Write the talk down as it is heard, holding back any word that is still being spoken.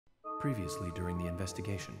Previously during the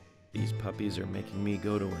investigation. These puppies are making me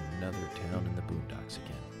go to another town in the boondocks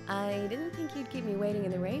again. I didn't think you'd keep me waiting in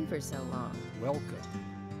the rain for so long. Welcome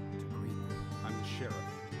to Greenwood. I'm the sheriff,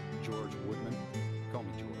 George Woodman. Call me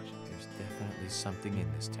George. There's definitely something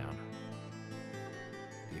in this town.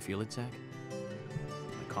 Do you feel it, Zach?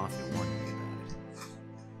 My coffee warned me about it.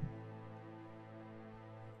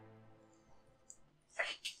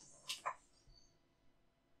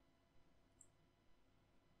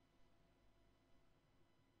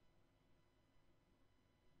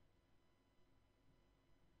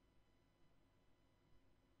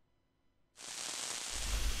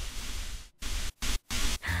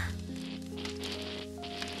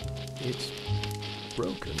 It's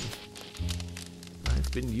broken.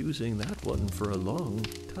 I've been using that one for a long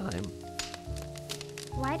time.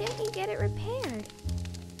 Why don't you get it repaired?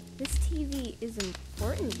 This TV is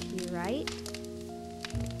important to you, right?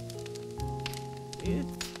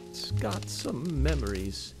 It's got some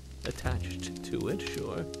memories attached to it,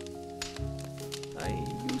 sure. I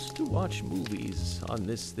used to watch movies on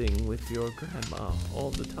this thing with your grandma all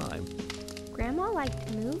the time. Grandma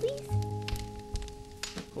liked movies?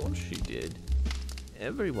 Of course she did.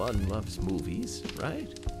 Everyone loves movies,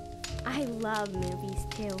 right? I love movies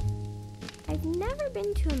too. I've never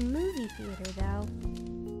been to a movie theater though.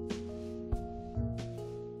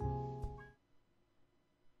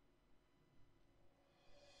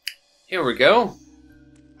 Here we go.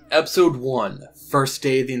 Episode 1, first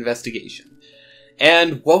day of the investigation.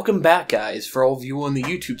 And welcome back, guys. For all of you on the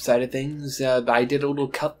YouTube side of things, I did a little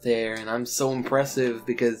cut there, and I'm so impressive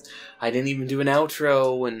because I didn't even do an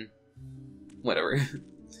outro, and whatever.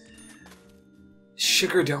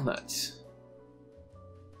 Sugar donuts.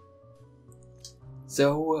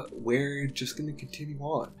 So, we're just going to continue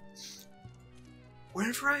on.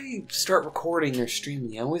 Whenever I start recording or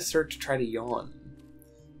streaming, I always start to try to yawn.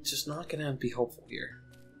 It's just not going to be helpful here.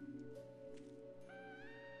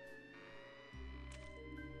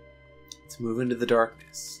 Let's move into the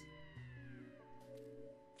darkness.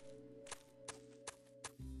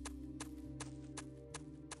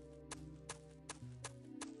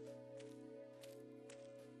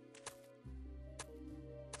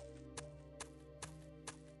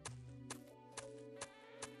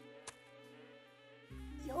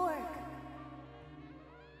 York!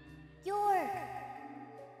 York!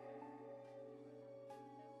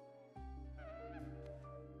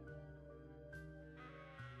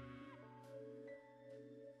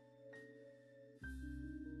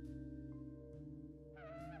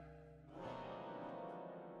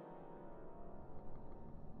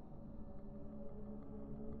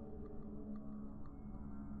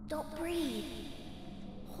 Don't breathe.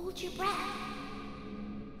 Hold your breath.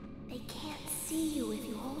 They can't see you if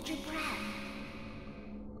you hold your breath.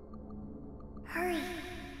 Hurry.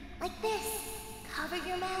 Like this. Cover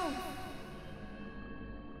your mouth.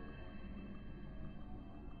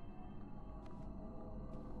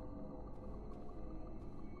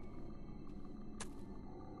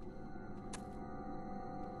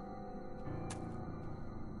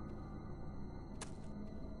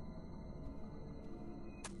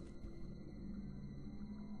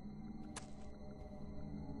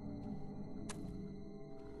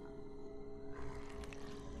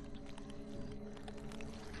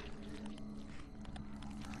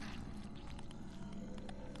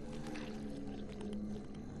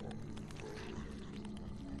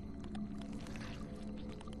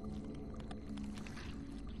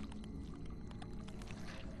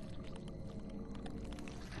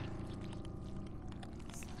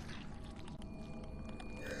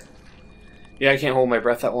 Yeah, I can't hold my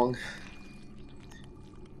breath that long.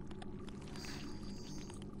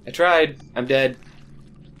 I tried. I'm dead.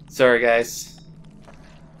 Sorry, guys.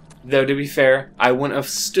 Though, to be fair, I wouldn't have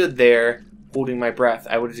stood there holding my breath.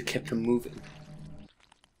 I would have kept him moving.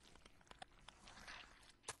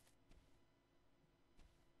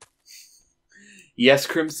 Yes,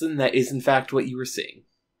 Crimson, that is in fact what you were seeing.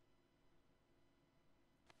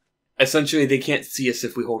 Essentially, they can't see us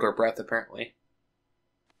if we hold our breath, apparently.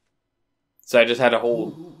 So I just had to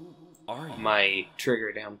hold my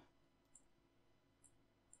trigger down.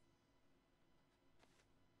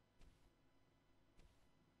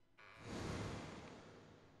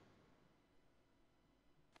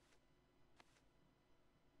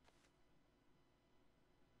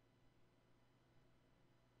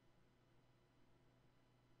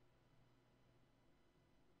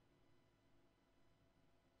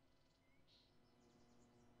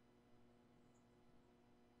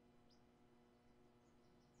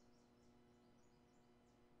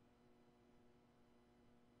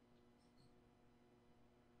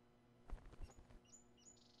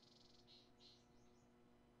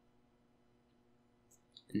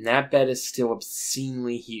 And that bed is still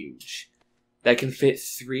obscenely huge. That can fit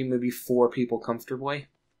 3, maybe 4 people comfortably.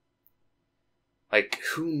 Like,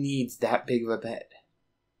 who needs that big of a bed?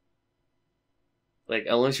 Like,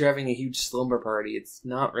 unless you're having a huge slumber party, it's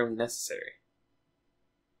not really necessary.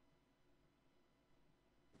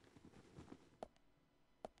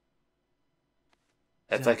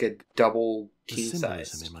 That's like a double king The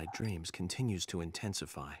size. symbolism in my dreams continues to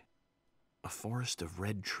intensify. A forest of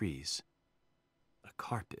red trees. A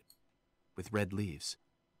carpet with red leaves.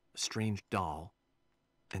 A strange doll.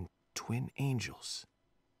 And twin angels.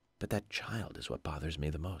 But that child is what bothers me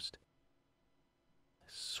the most. I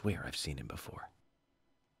swear I've seen him before.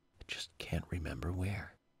 I just can't remember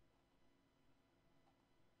where.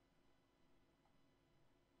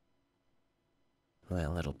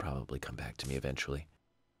 Well, it'll probably come back to me eventually.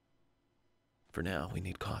 For now, we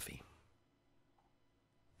need coffee.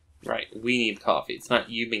 Right, we need coffee. It's not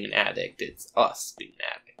you being an addict, it's us being an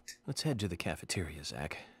addict. Let's head to the cafeteria,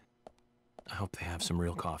 Zach. I hope they have some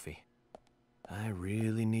real coffee. I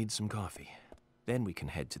really need some coffee. Then we can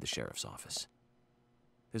head to the sheriff's office.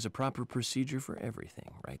 There's a proper procedure for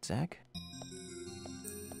everything, right, Zach?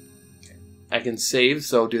 Okay. I can save,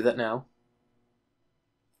 so I'll do that now.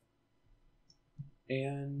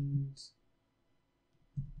 And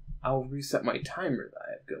I'll reset my timer that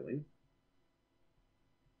I have going.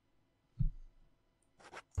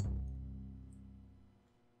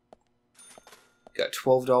 Got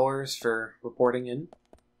 $12 for reporting in.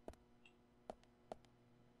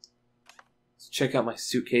 Let's check out my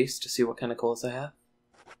suitcase to see what kind of clothes I have.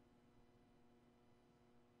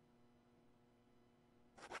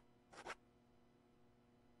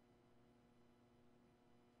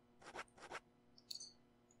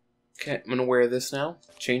 Okay, I'm gonna wear this now.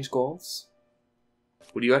 Change clothes.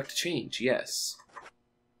 Would you like to change? Yes.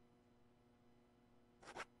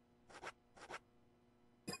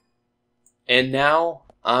 And now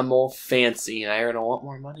I'm all fancy and I earn a lot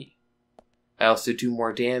more money. I also do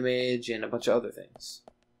more damage and a bunch of other things.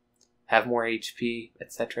 Have more HP,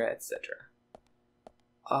 etc., etc.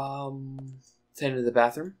 Let's head into the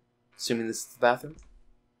bathroom. Assuming this is the bathroom.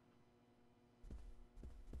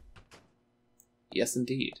 Yes,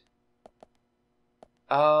 indeed.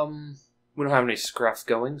 We don't have any scruffs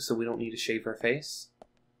going, so we don't need to shave our face.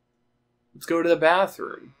 Let's go to the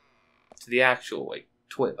bathroom. To the actual, like,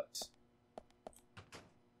 toilet.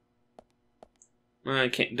 I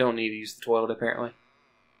don't need to use the toilet, apparently.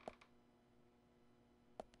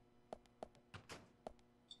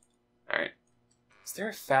 Alright. Is there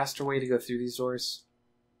a faster way to go through these doors?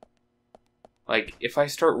 Like, if I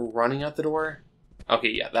start running out the door... Okay,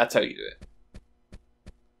 yeah, that's how you do it.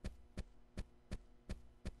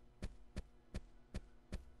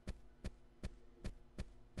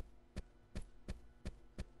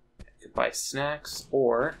 I could buy snacks,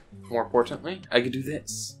 or, more importantly, I could do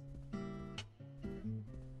this.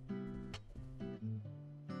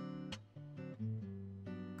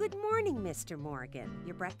 Good morning, Mr. Morgan.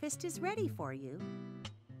 Your breakfast is ready for you.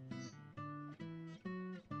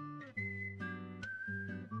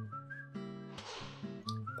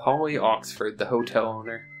 Polly Oxford, the hotel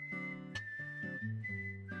owner.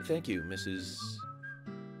 Thank you, Mrs.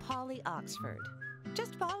 Polly Oxford.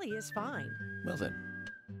 Just Polly is fine. Well then.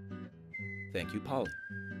 Thank you, Polly.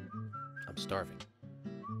 I'm starving.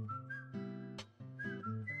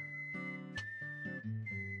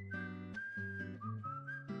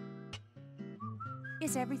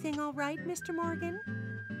 Is everything all right, Mr. Morgan?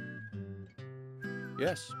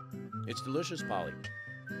 Yes, it's delicious, Polly.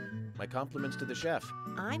 My compliments to the chef.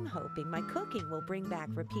 I'm hoping my cooking will bring back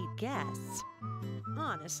repeat guests.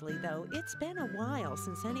 Honestly, though, it's been a while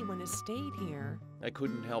since anyone has stayed here. I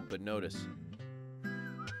couldn't help but notice.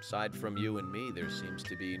 Aside from you and me, there seems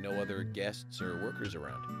to be no other guests or workers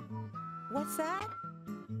around. What's that?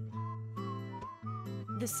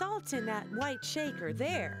 The salt's in that white shaker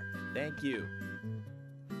there. Thank you.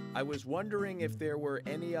 I was wondering if there were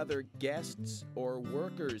any other guests or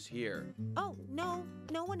workers here. Oh, no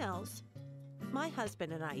one else. My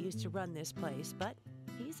husband and I used to run this place, but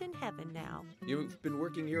he's in heaven now. You've been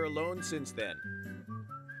working here alone since then.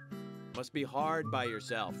 Must be hard by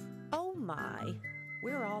yourself. Oh my,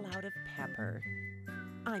 we're all out of pepper.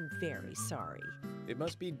 I'm very sorry. It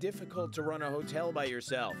must be difficult to run a hotel by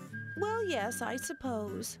yourself. Well, yes, I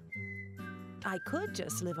suppose. I could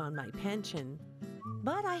just live on my pension.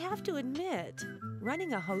 But I have to admit,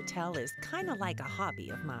 running a hotel is kind of like a hobby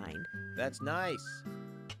of mine. That's nice.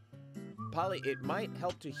 Polly, it might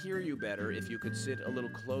help to hear you better if you could sit a little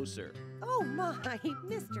closer. Oh my,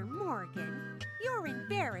 Mr. Morgan, you're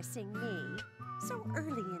embarrassing me. So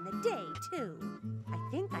early in the day, too. I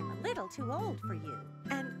think I'm a little too old for you.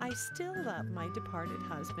 And I still love my departed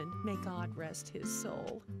husband. May God rest his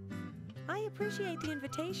soul. I appreciate the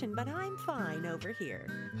invitation, but I'm fine over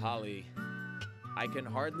here. Holly, I can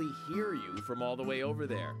hardly hear you from all the way over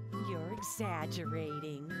there. You're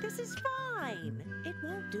exaggerating. This is fine. It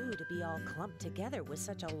won't do to be all clumped together with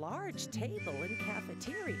such a large table and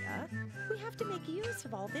cafeteria. We have to make use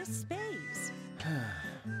of all this space.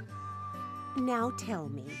 Now tell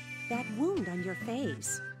me, that wound on your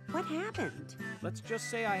face, what happened? Let's just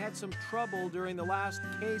say I had some trouble during the last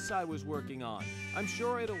case I was working on. I'm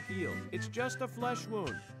sure it'll heal. It's just a flesh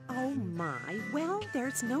wound. Oh my, well,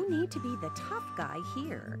 there's no need to be the tough guy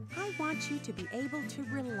here. I want you to be able to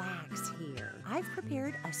relax here. I've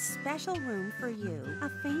prepared a special room for you. A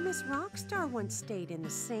famous rock star once stayed in the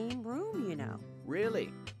same room, you know.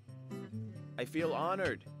 Really? I feel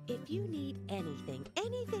honored. If you need anything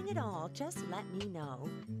at all, just let me know.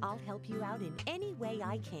 I'll help you out in any way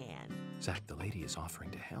I can. Zach, the lady is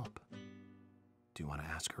offering to help. Do you want to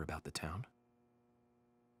ask her about the town?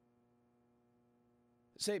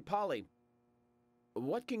 Say, Polly,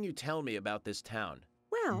 what can you tell me about this town?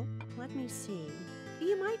 Well, let me see.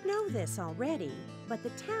 You might know this already, but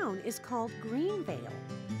the town is called Greenvale.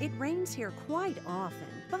 It rains here quite often,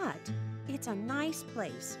 but it's a nice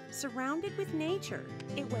place, surrounded with nature.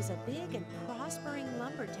 It was a big and prospering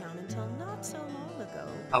lumber town until not so long ago.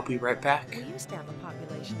 I'll be right back. We used to have a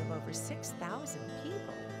population of over 6,000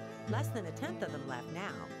 people. Less than a tenth of them left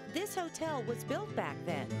now. This hotel was built back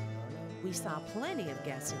then. We saw plenty of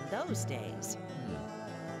guests in those days.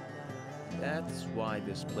 That's why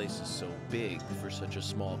this place is so big for such a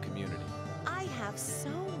small community. I have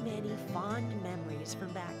so many fond memories from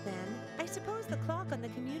back then. I suppose the clock on the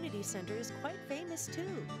community center is quite famous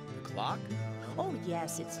too. The clock? Oh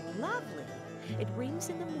yes, it's lovely. It rings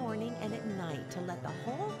in the morning and at night to let the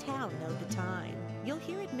whole town know the time. You'll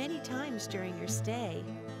hear it many times during your stay.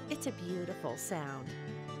 It's a beautiful sound.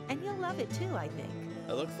 And you'll love it too, I think.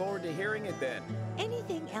 I look forward to hearing it then.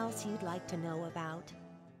 Anything else you'd like to know about?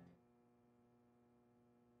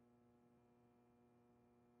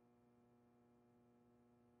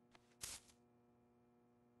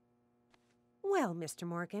 Well, Mr.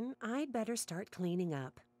 Morgan, I'd better start cleaning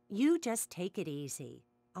up. You just take it easy.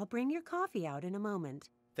 I'll bring your coffee out in a moment.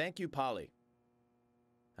 Thank you, Polly.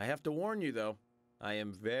 I have to warn you, though, I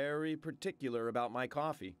am very particular about my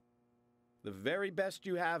coffee. The very best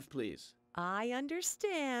you have, please. I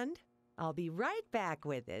understand. I'll be right back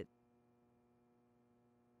with it.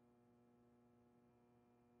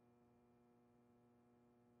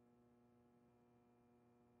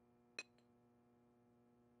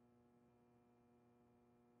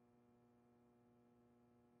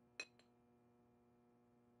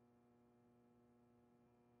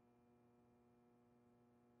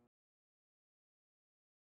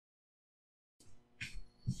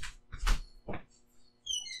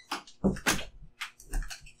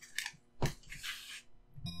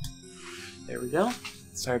 There we go.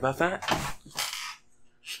 Sorry about that.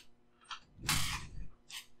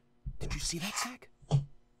 Did you see that, Zach?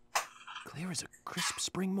 Clear as a crisp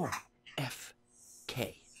spring morning.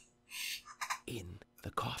 F.K. in the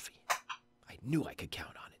coffee. I knew I could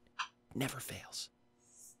count on it. Never fails.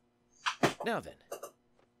 Now then,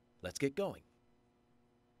 let's get going.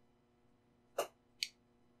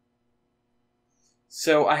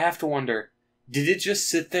 So I have to wonder, did it just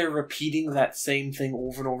sit there repeating that same thing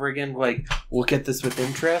over and over again? Like, look at this with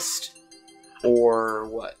interest? Or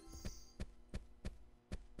what?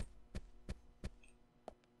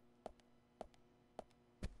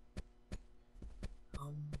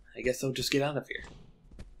 I guess I'll just get out of here.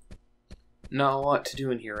 Not a lot to do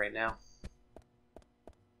in here right now.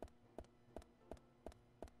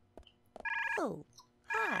 Oh,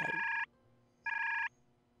 hi.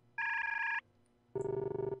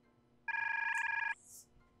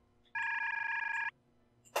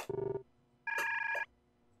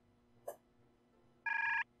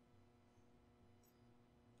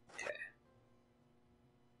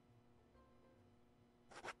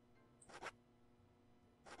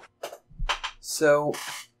 So,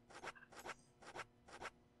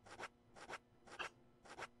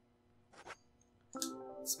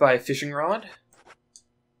 spy fishing rod.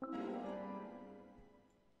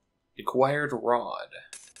 Acquired rod.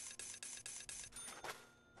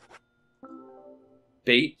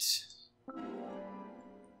 Bait.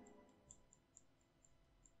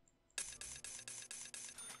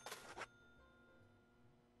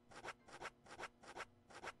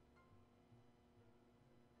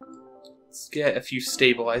 Let's get a few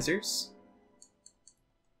stabilizers.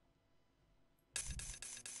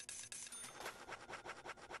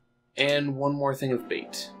 And one more thing of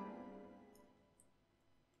bait.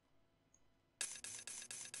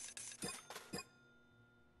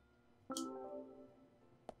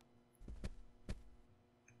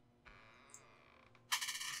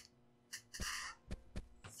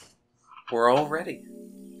 We're all ready.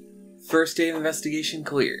 First day of investigation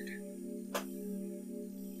cleared.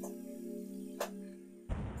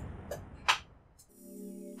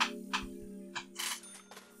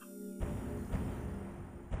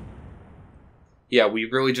 Yeah, we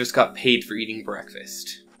really just got paid for eating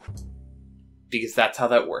breakfast. Because that's how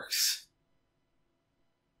that works.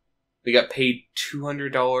 We got paid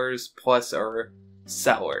 $200 plus our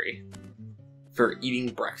salary for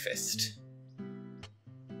eating breakfast.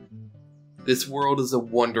 This world is a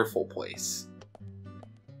wonderful place.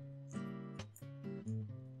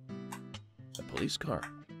 A police car.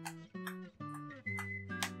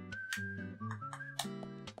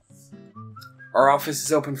 Our office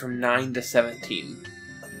is open from 9 to 17.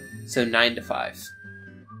 So 9 to 5.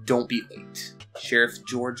 Don't be late. Sheriff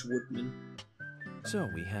George Woodman. So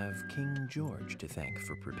we have King George to thank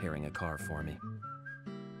for preparing a car for me.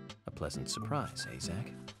 A pleasant surprise, eh,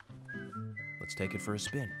 Zach? Let's take it for a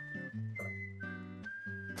spin.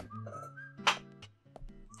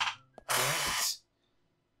 Alright.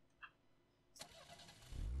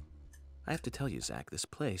 I have to tell you, Zach, this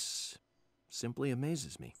place simply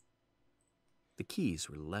amazes me. The keys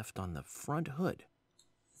were left on the front hood,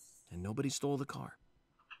 and nobody stole the car.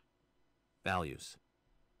 Values.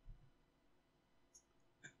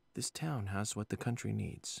 This town has what the country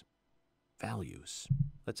needs. Values.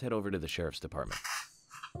 Let's head over to the sheriff's department.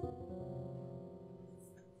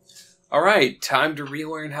 Alright, time to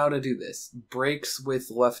relearn how to do this. Brakes with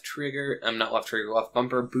left trigger, not left trigger, left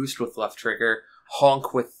bumper, boost with left trigger,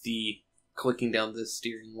 honk with the clicking down the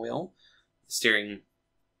steering wheel. The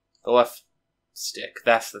left stick,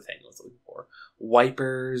 that's the thing I was looking for.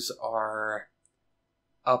 Wipers are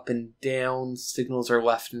up and down, signals are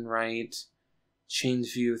left and right,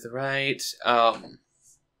 change view with the right,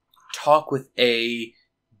 talk with A,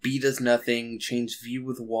 B does nothing, change view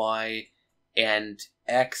with Y, and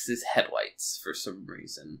X is headlights for some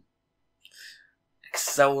reason.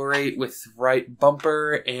 Accelerate with right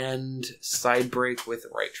bumper, and side brake with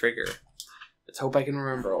right trigger. Let's hope I can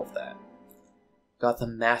remember all of that. Got the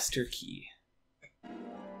master key.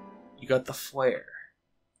 You got the flare.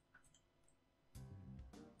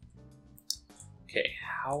 Okay,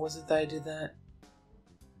 how was it that I did that?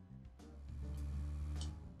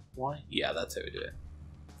 Why? Yeah, that's how we do it.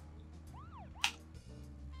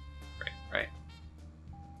 Right.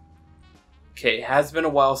 Okay, it has been a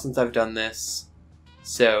while since I've done this,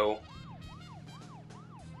 so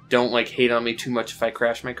don't hate on me too much if I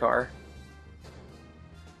crash my car.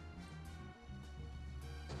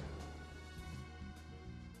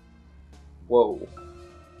 Whoa.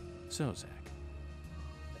 So, Zach,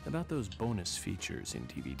 about those bonus features in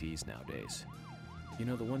DVDs nowadays. You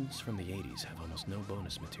know, the ones from the 80s have almost no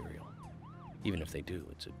bonus material. Even if they do,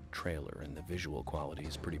 it's a trailer and the visual quality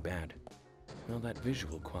is pretty bad. Well, that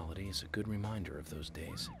visual quality is a good reminder of those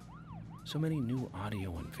days. So many new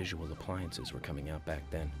audio and visual appliances were coming out back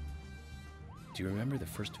then. Do you remember the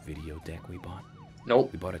first video deck we bought?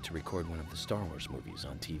 Nope. We bought it to record one of the Star Wars movies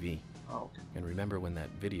on TV. Oh, okay. And remember when that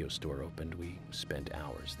video store opened, we spent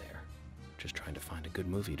hours there, just trying to find a good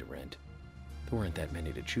movie to rent. There weren't that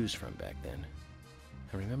many to choose from back then.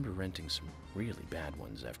 I remember renting some really bad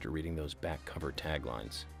ones after reading those back cover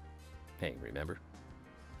taglines. Hey, remember?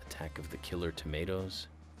 Attack of the Killer Tomatoes?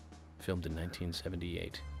 Filmed in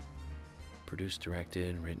 1978. Produced,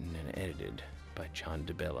 directed, written, and edited by John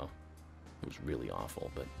DeBello. It was really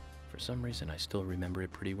awful, but for some reason I still remember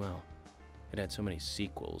it pretty well. It had so many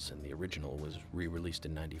sequels, and the original was re-released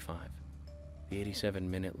in '95. The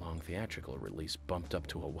 87-minute-long theatrical release bumped up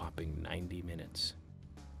to a whopping 90 minutes.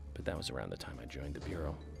 But that was around the time I joined the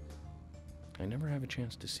Bureau. I never have a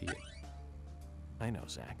chance to see it. I know,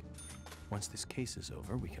 Zach. Once this case is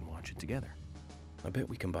over, we can watch it together. I bet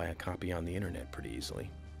we can buy a copy on the internet pretty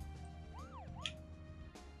easily.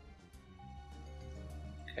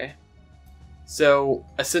 Okay. So,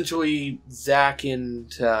 essentially, Zach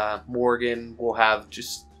and Morgan will have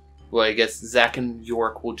I guess Zach and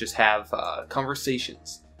York will just have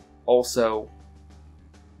conversations. Also,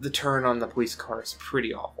 the turn on the police car is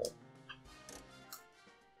pretty awful.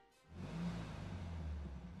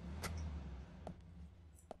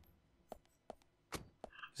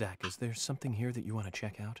 Zach, is there something here that you want to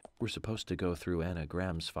check out? We're supposed to go through Anna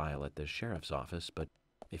Graham's file at the sheriff's office, but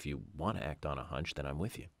if you want to act on a hunch, then I'm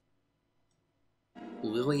with you.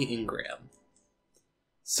 Lily Ingram.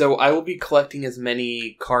 So I will be collecting as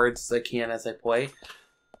many cards as I can as I play.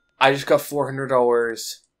 I just got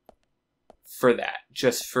 $400 for that.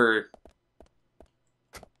 Just for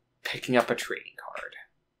picking up a trading card.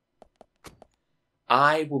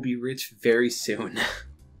 I will be rich very soon.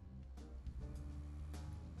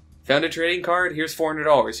 Found a trading card, here's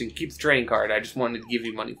 $400. You can keep the trading card, I just wanted to give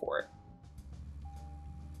you money for it.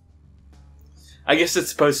 I guess it's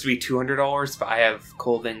supposed to be $200, but I have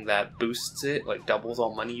clothing that boosts it, like doubles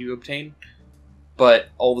all money you obtain. But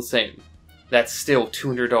all the same, that's still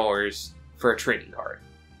 $200 for a trading card.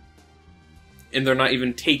 And they're not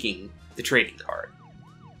even taking the trading card.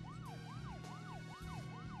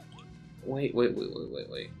 Wait.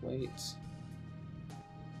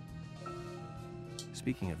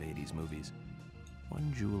 Speaking of 80s movies,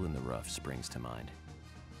 one jewel in the rough springs to mind.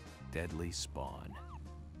 Deadly Spawn.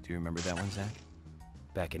 Do you remember that one, Zach?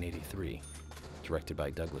 Back in '83, directed by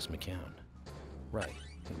Douglas McCown. Right,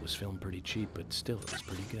 it was filmed pretty cheap, but still it was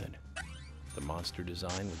pretty good. The monster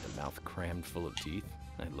design with the mouth crammed full of teeth,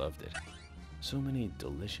 I loved it. So many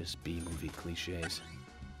delicious B-movie cliches.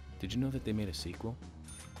 Did you know that they made a sequel?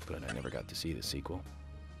 But I never got to see the sequel.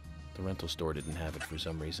 The rental store didn't have it for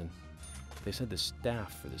some reason. They said the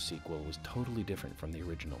staff for the sequel was totally different from the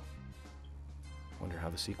original. Wonder how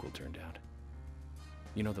the sequel turned out.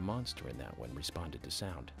 You know, the monster in that one responded to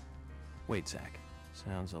sound. Wait, Zach.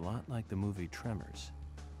 Sounds a lot like the movie Tremors.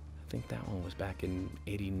 I think that one was back in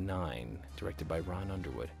 '89, directed by Ron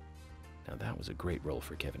Underwood. Now that was a great role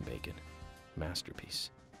for Kevin Bacon. Masterpiece.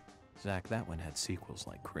 Zach, that one had sequels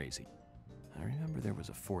like crazy. I remember there was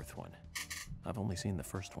a fourth one. I've only seen the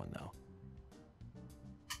first one, though.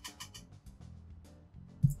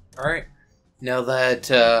 Alright. Now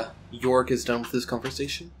that York is done with this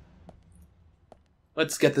conversation,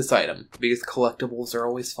 let's get this item, because collectibles are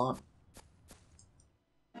always fun.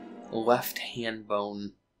 Left hand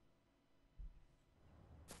bone.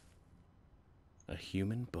 A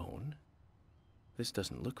human bone? This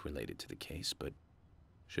doesn't look related to the case, but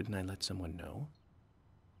shouldn't I let someone know?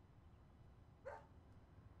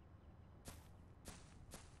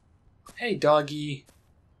 Hey, doggy.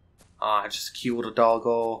 Ah, just a cute little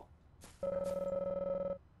doggo.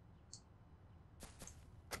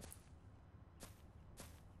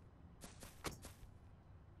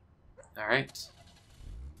 Alright.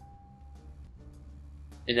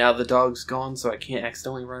 And now the dog's gone, so I can't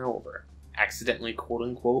accidentally run over. Accidentally, quote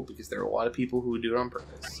unquote, because there are a lot of people who would do it on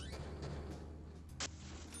purpose.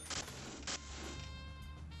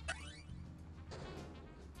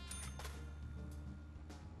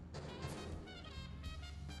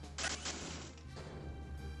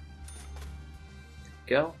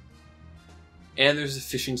 Go. And there's a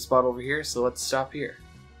fishing spot over here, so let's stop here.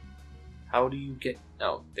 How do you get...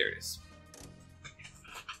 Oh, there it is.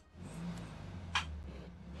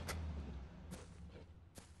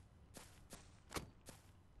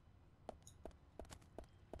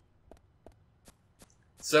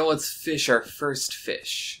 So let's fish our first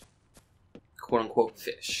fish. Quote-unquote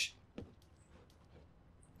fish.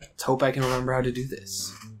 Let's hope I can remember how to do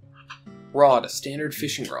this. Rod, a standard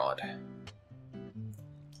fishing rod.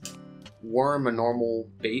 Worm, a normal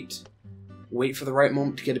bait. Wait for the right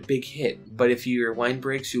moment to get a big hit, but if your line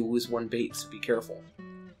breaks, you'll lose one bait, so be careful.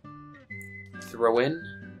 Throw in.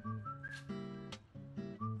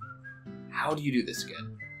 How do you do this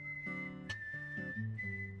again?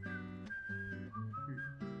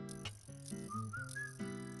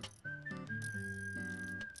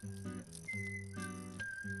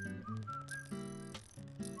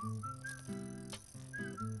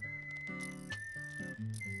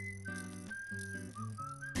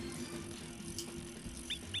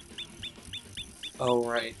 Oh,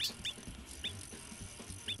 right.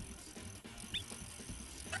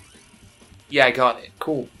 Yeah, I got it.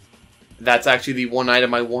 Cool. That's actually the one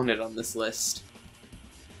item I wanted on this list.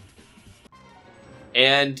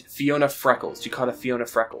 And Fiona Freckles. You caught a Fiona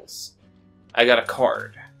Freckles. I got a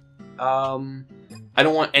card. I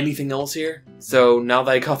don't want anything else here. So now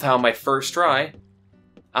that I got that on my first try,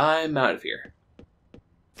 I'm out of here.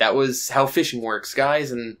 That was how fishing works,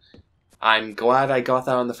 guys, and I'm glad I got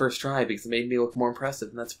that on the first try because it made me look more impressive,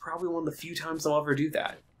 and that's probably one of the few times I'll ever do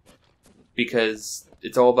that. Because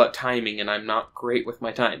it's all about timing, and I'm not great with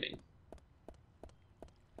my timing.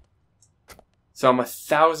 So I'm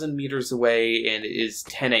 1,000 meters away, and it is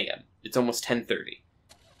 10 a.m. It's almost 10:30.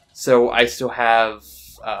 So I still have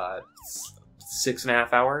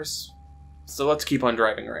 6.5 hours. So let's keep on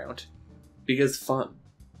driving around. Because fun.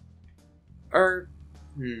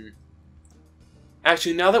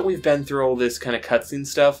 Actually, now that we've been through all this kind of cutscene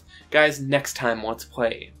stuff, guys, next time, let's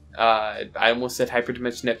play. I almost said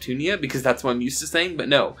Hyperdimension Neptunia, because that's what I'm used to saying, but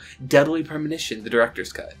no. Deadly Premonition, the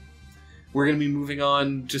director's cut. we're going to be moving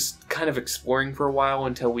on, just kind of exploring for a while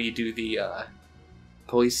until we do the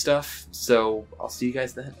police stuff. So I'll see you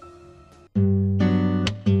guys then.